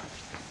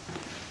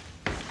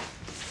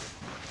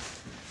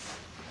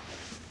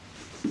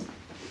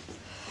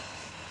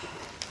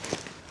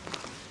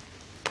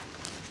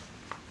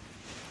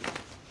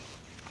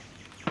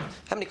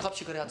 How many cops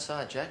you got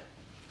outside, Jack?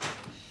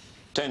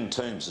 10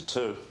 teams of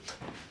 2.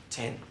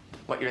 10.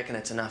 What, you reckon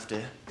that's enough, do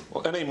you?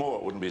 Well, any more,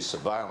 it wouldn't be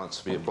surveillance.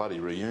 It'd be a bloody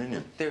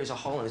reunion. There is a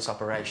hole in this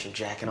operation,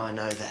 Jack, and I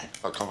know that.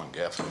 Oh, come on,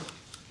 Gaff.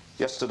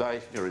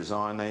 Yesterday, you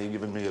resigned. Now you're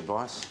giving me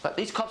advice? But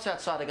these cops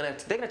outside they're going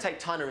to take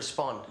time to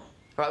respond. All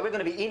right, we're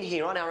going to be in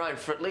here on our own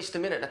for at least a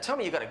minute. Now tell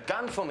me you've got a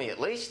gun for me, at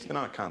least. You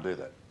know, I can't do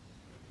that.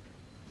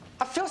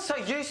 I feel so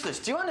useless.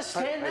 Do you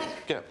understand that?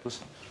 Gaff,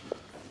 listen.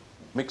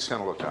 Mick's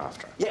going to look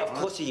after him. Yeah, of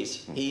course he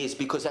is. He is,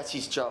 because that's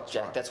his job,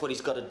 Jack. That's what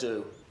he's got to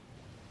do.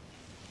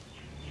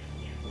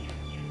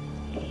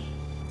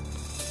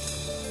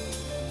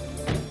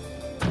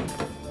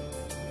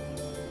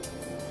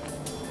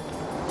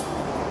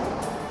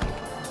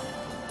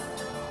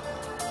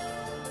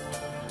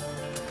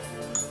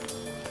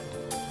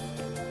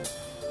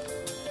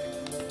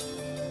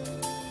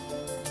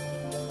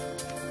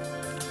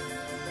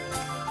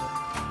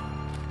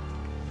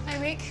 Hey,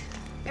 Mick.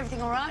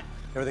 Everything all right?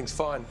 Everything's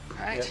fine.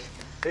 Great.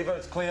 Yeah. Eva,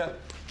 it's clear.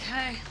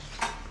 OK.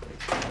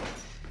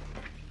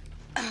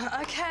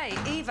 OK,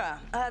 Eva,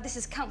 this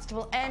is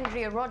Constable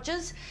Andrea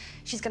Rogers.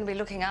 She's going to be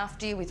looking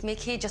after you with Mick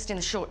here just in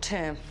the short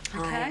term.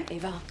 OK? Hi,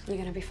 Eva. You're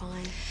going to be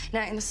fine.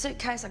 Now, in the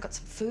suitcase, I've got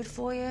some food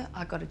for you,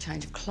 I've got a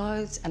change of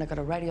clothes, and I've got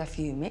a radio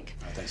for you, Mick.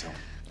 Oh, thanks,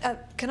 Al.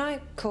 Can I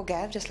call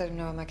Gav? Just let him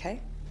know I'm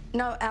OK?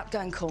 No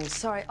outgoing calls.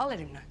 Sorry, I'll let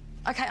him know.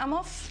 OK, I'm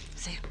off.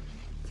 See you.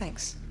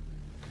 Thanks.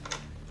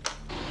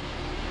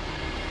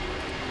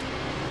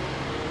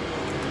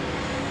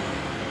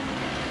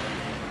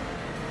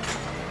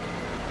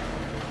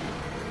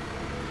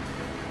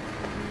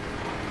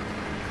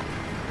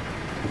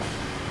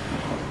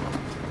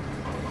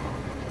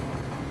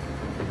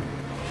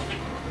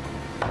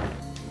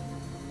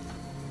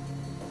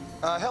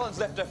 Helen's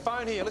left her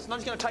phone here. Listen, I'm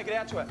just going to take it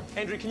out to her.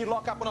 Andrew, can you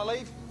lock up when I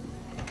leave?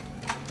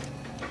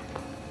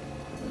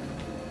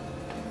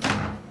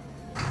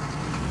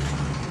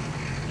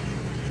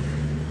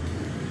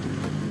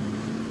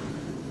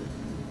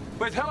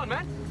 Where's Helen,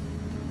 man?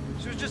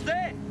 She was just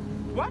there.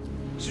 What?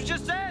 She was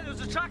just there. There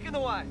was a truck in the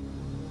way.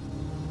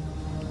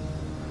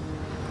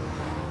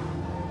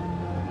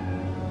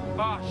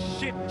 Oh,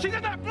 shit. She's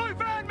in that blue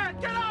van, man.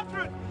 Get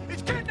after it.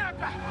 It's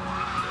kidnapped her.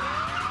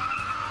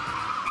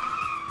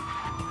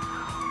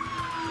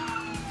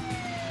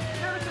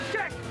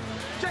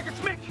 Jack, it's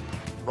Mick.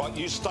 Right,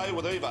 you stay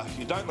with Eva.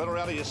 You don't let her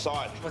out of your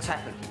sight. What's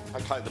happened?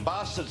 Okay, the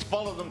bastard's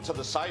followed them to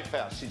the safe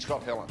house. He's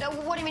got Helen. No,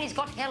 what do you mean he's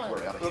got Helen?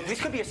 We're out of Look, here.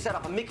 this could be a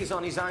setup, and Mick is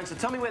on his own, so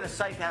tell me where the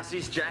safe house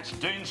is, Jack.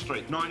 Dean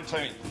Street,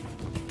 19.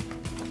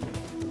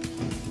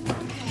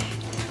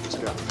 Let's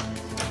go.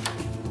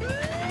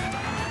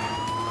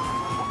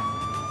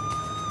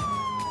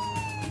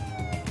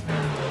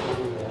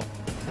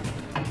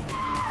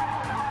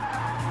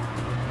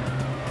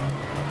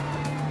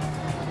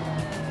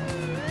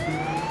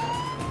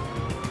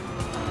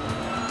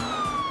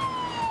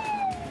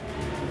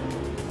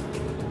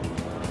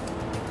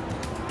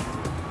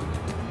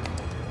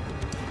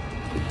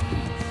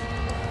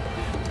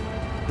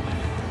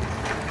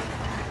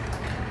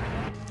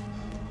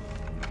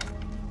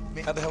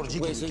 How the hell did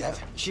you get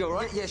Gav? She all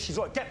right? Yeah, she's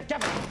right.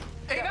 Gavin!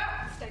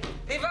 Eva!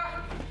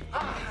 Eva!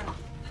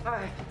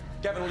 Hi.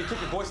 Gavin, will you keep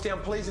your voice down,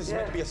 please? This is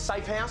meant to be a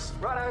safe house.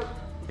 Righto.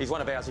 He's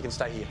one of ours. He can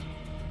stay here.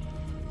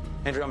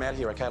 Andrew, I'm out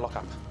here, OK? Lock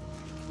up.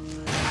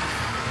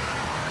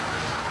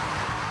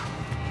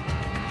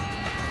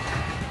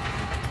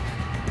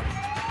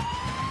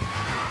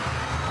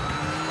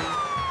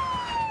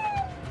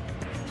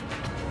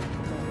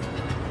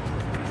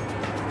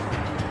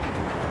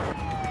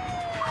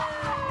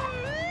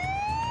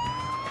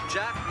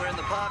 Jack, we're in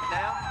the park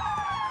now.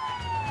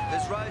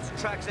 There's roads and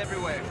tracks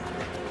everywhere.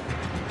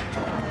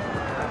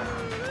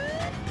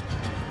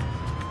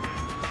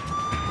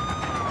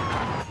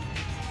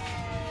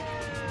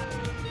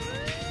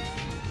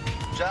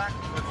 Jack,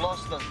 we've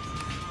lost them.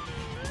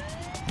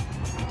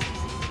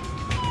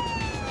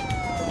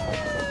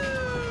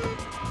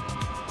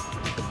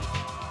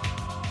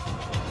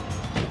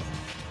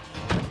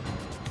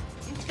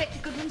 Inspector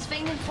Goodwin's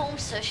been informed,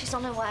 sir. She's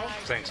on her way.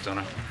 Thanks,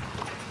 Donna.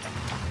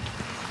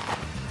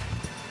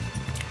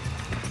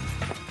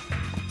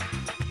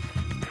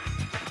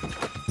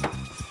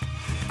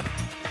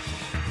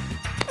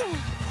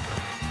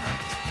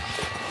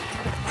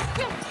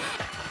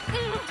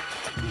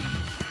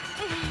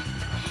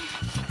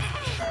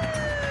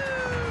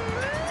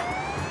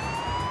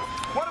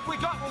 What have we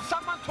got? Will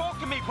someone talk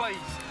to me, please?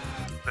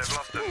 They've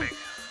lost her, Mick.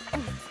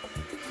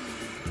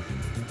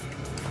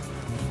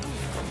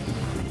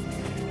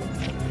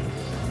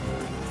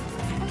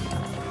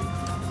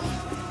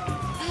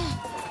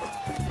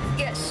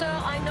 Yes, sir,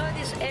 I know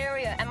this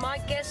area, and my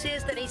guess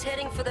is that he's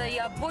heading for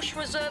the bush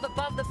reserve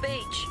above the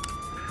beach.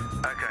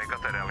 Okay,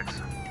 got that,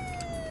 Alex.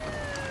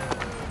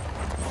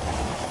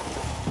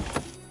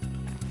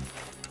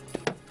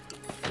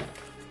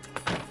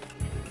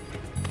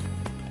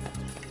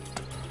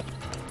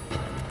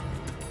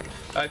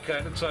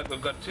 Okay, looks like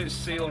we've got 2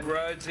 sealed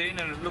roads in,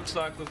 and it looks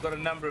like we've got a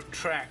number of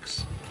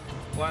tracks.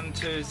 1,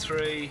 2,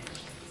 3,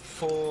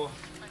 4.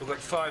 We've got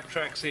 5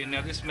 tracks in.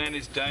 Now, this man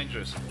is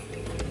dangerous.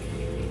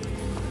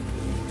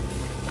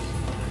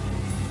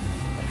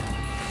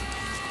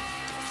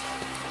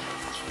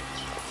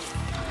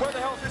 Where the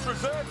hell's this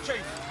reserve,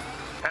 Chief?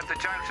 At the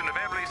junction of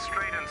Everly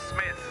Street and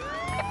Smith.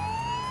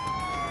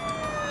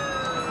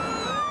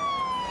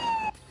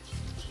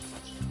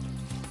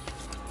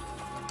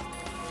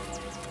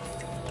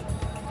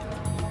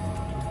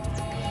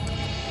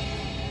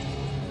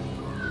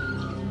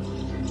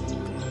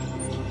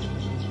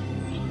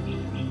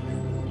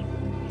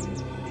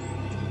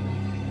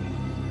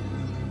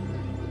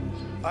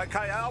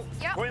 Okay, Al.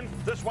 Yep. Quinn,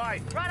 this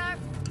way. Righto.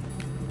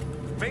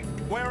 Mick,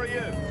 where are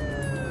you?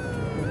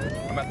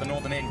 I'm at the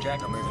northern end,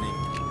 Jack. I'm moving in.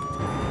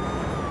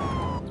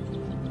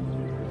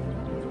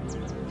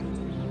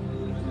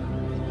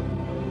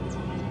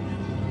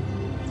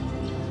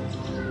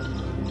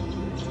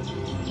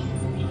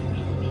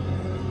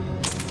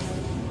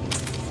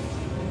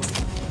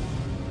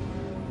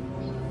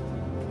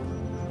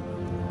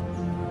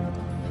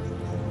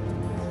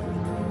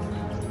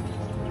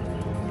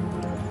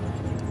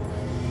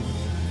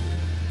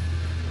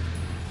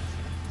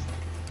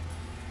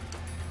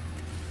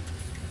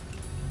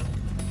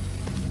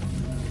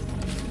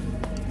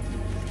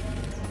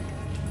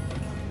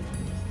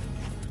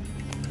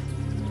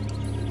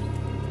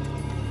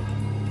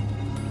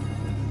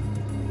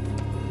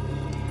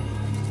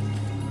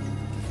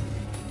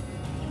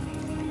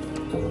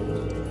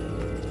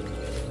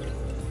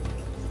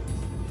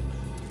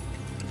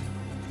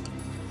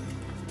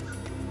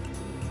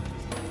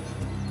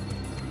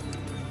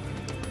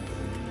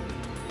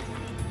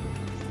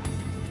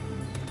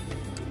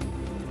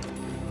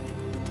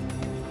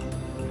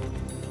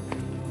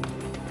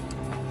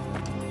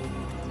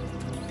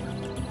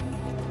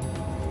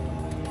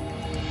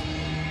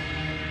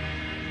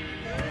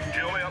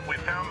 Julia, we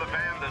found the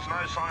van. There's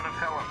no sign of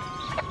Helen.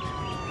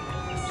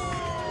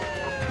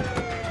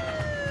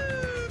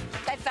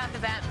 They found the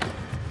van.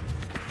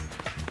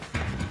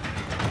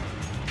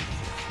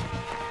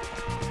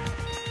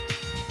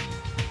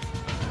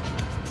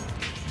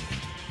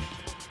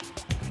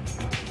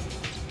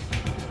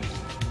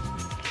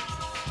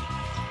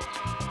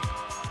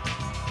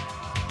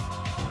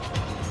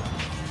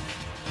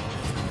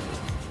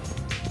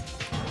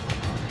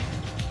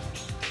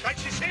 Hey,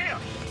 she's here.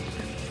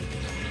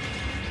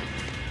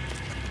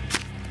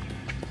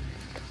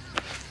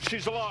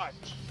 she's alive.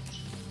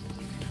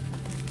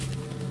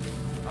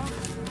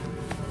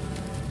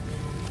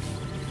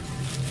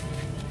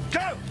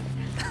 Go!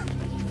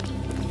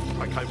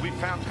 Okay, we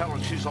found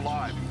Helen. She's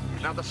alive.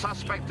 Now the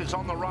suspect is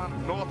on the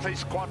run,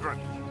 northeast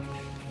quadrant.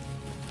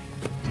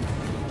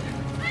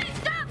 Hey,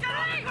 stop!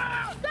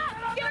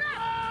 Stop! Get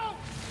up!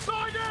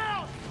 Lie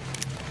down!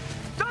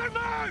 Don't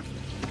move!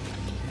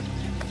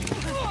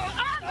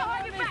 Arms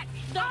behind your back!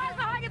 Arms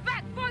behind your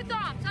back! Both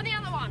arms! And the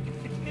other one!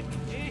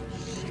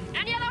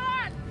 And the other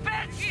one!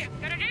 Bitch! Here,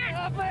 get it here!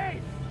 Oh,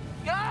 please!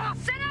 Go!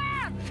 Sit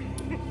down!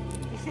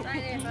 Stay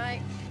there,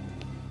 mate.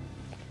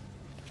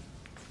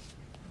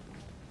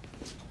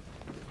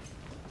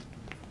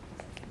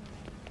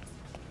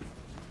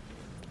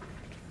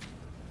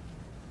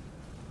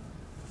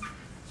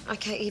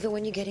 Okay, Eva,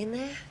 when you get in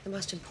there, the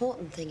most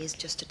important thing is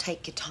just to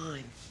take your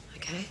time,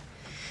 okay?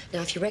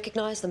 Now, if you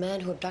recognise the man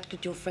who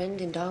abducted your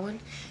friend in Darwin,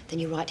 then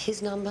you write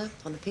his number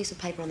on the piece of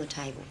paper on the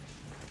table.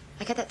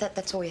 Okay,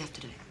 that's all you have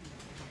to do.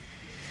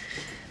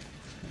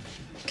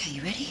 Okay,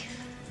 you ready?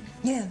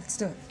 Yeah, let's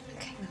do it.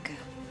 Okay, we'll go.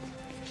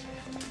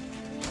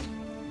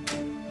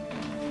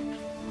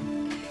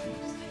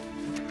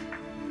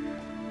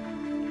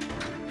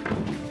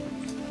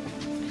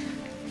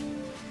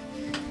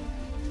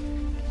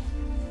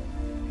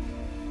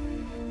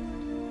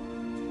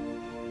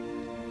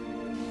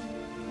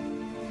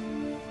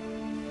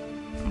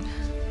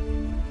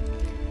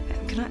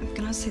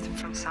 Can I see them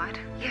from side?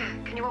 Yeah,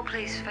 can you all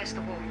please face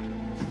the wall?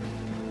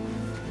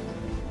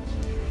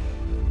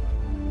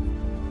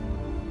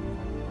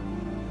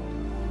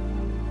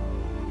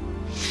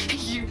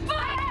 You...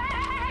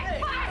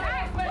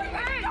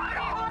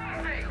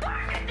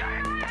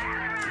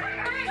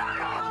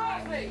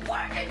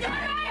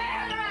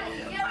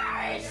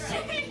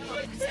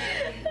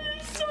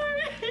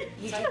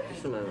 You did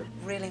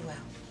really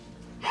well.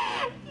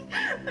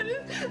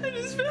 I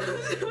just felt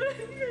so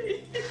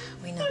angry.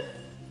 We know.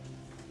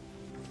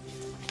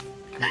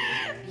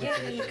 Yeah,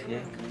 come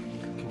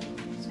on.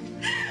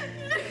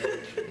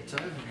 It's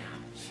over now.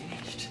 It's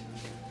finished.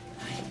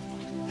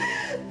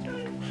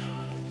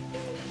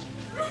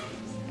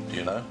 Do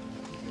you know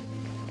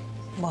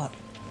What?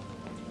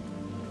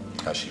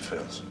 how she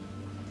feels?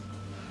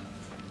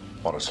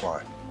 What it's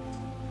like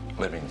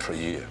living for a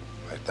year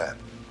like that?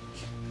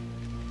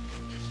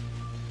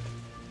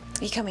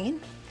 Are you coming in?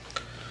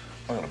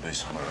 I'm going to be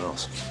somewhere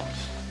else.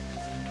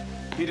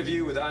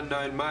 Interview with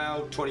unknown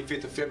male,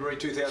 25th of February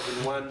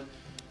 2001.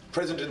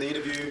 Present in the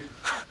interview,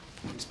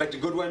 Inspector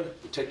Goodwin,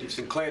 Detective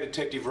Sinclair,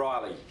 Detective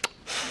Riley.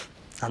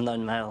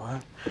 Unknown male, huh?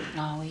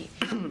 No, we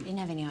didn't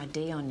have any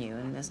ID on you,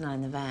 and there's none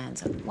in the van,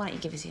 so why don't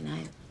you give us your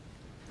name?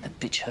 That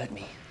bitch hurt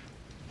me.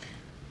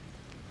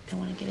 Don't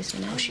want to give us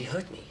your name? Oh, she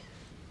hurt me.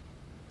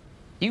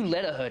 You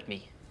let her hurt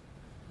me.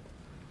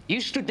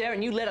 You stood there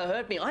and you let her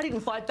hurt me. I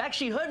didn't fight back.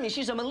 She hurt me.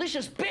 She's a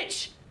malicious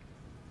bitch.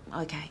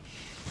 Okay.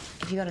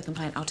 If you got a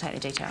complaint, I'll take the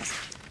details.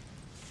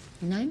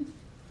 Name?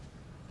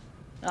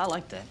 I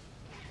like that.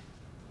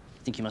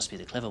 I think you must be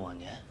the clever one,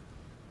 yeah?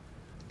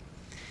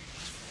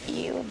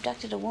 You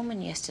abducted a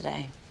woman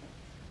yesterday.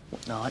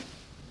 No,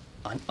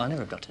 I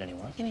never abducted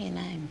anyone. Give me your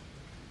name.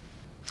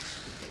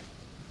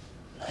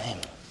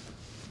 Name?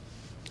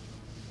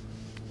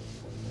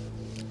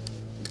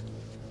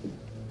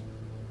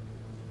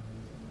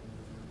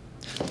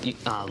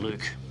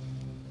 Luke.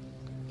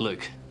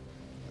 Luke.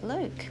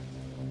 Luke.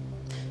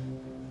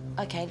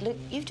 Okay, Luke,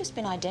 you've just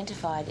been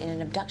identified in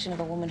an abduction of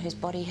a woman whose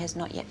body has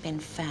not yet been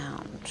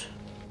found.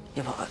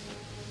 Yeah, but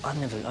I've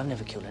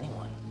never killed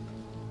anyone.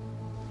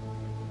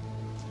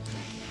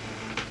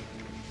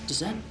 Does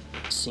that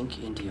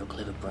sink into your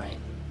clever brain?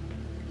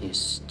 You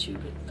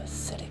stupid,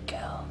 pathetic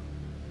gal.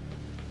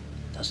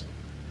 Does it?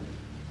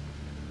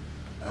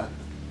 Huh?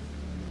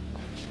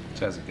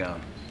 So how's it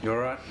going? You all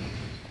right?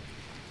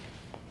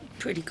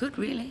 Pretty good,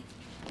 really.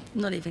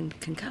 Not even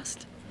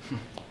concussed.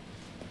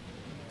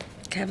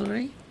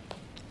 Cavalry,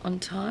 on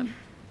time.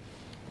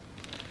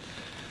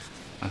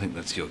 I think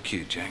that's your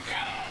cue, Jack.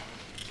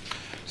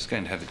 Just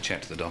going to have a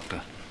chat to the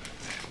doctor.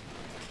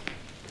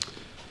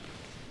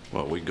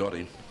 Well, we got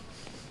him.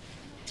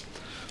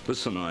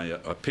 Listen, I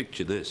picked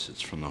you this.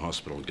 It's from the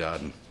hospital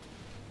garden.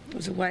 It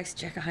was a waste,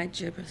 Jack. I hate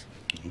gerbers.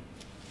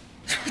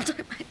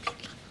 Don't make me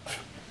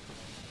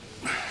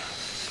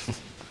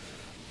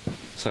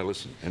So,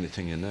 listen,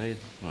 anything you need?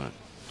 Right.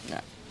 No.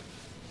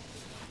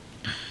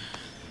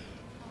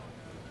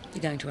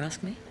 You're going to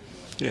ask me?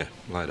 Yeah,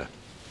 later.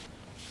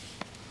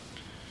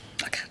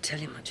 I can't tell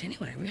you much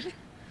anyway, really.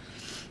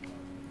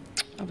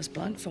 I was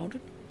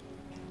blindfolded.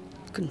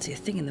 Couldn't see a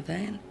thing in the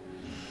van.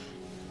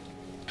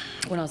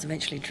 When I was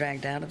eventually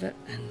dragged out of it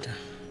and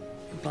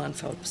the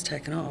blindfold was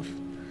taken off,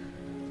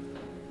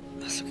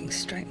 I was looking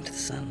straight into the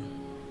sun.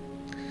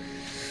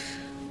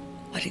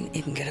 I didn't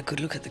even get a good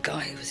look at the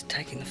guy who was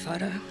taking the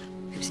photo.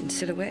 He was in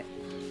silhouette.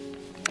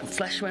 A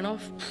flash went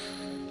off.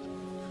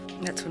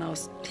 And that's when I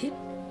was hit.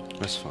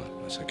 That's fine.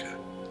 That's okay.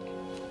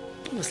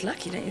 I was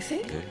lucky, don't you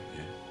think?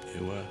 Yeah,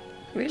 you were.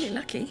 Really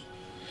lucky.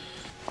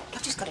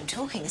 I've just got him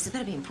talking. This is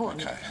going to be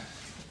important. Okay.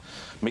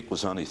 Mick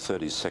was only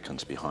 30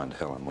 seconds behind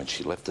Helen when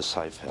she left the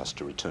safe house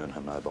to return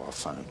her mobile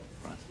phone.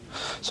 Right?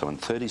 So in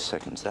 30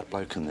 seconds, that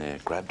bloke in there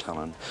grabbed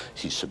Helen,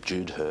 he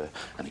subdued her,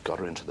 and he got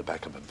her into the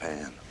back of a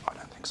van. I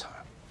don't think so.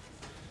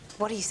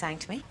 What are you saying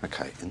to me?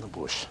 Okay, in the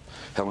bush,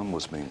 Helen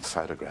was being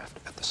photographed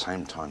at the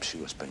same time she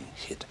was being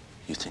hit.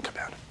 You think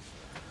about it.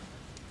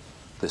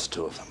 There's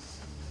two of them.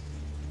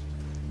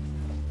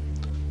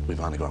 We've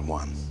only got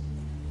one.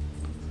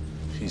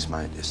 His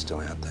mate is still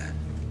out there.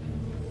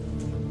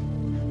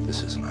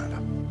 This isn't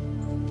over.